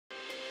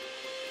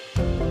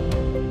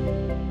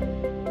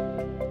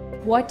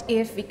What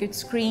if we could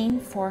screen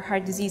for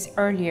heart disease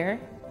earlier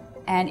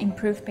and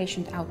improve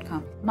patient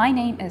outcome? My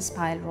name is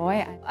Payel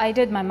Roy. I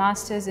did my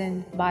master's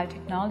in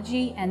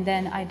biotechnology and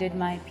then I did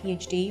my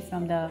Ph.D.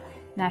 from the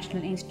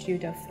National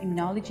Institute of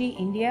Immunology,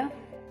 India.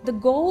 The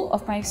goal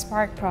of my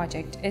SPARK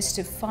project is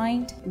to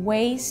find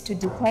ways to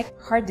detect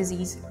heart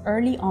disease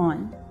early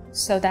on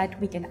so that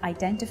we can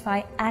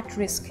identify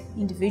at-risk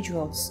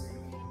individuals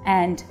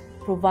and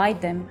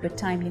provide them with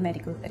timely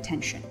medical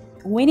attention.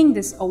 Winning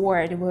this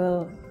award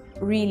will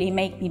really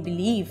make me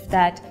believe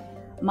that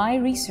my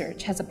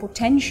research has a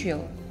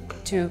potential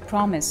to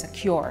promise a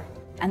cure,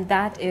 and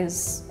that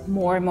is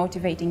more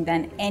motivating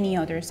than any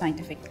other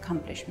scientific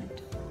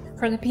accomplishment.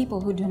 For the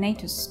people who donate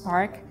to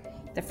SPARK,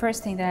 the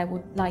first thing that I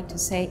would like to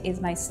say is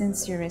my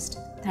sincerest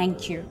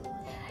thank you.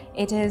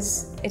 It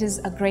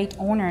is a great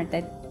honor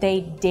that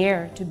they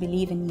dare to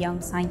believe in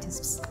young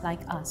scientists like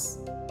us.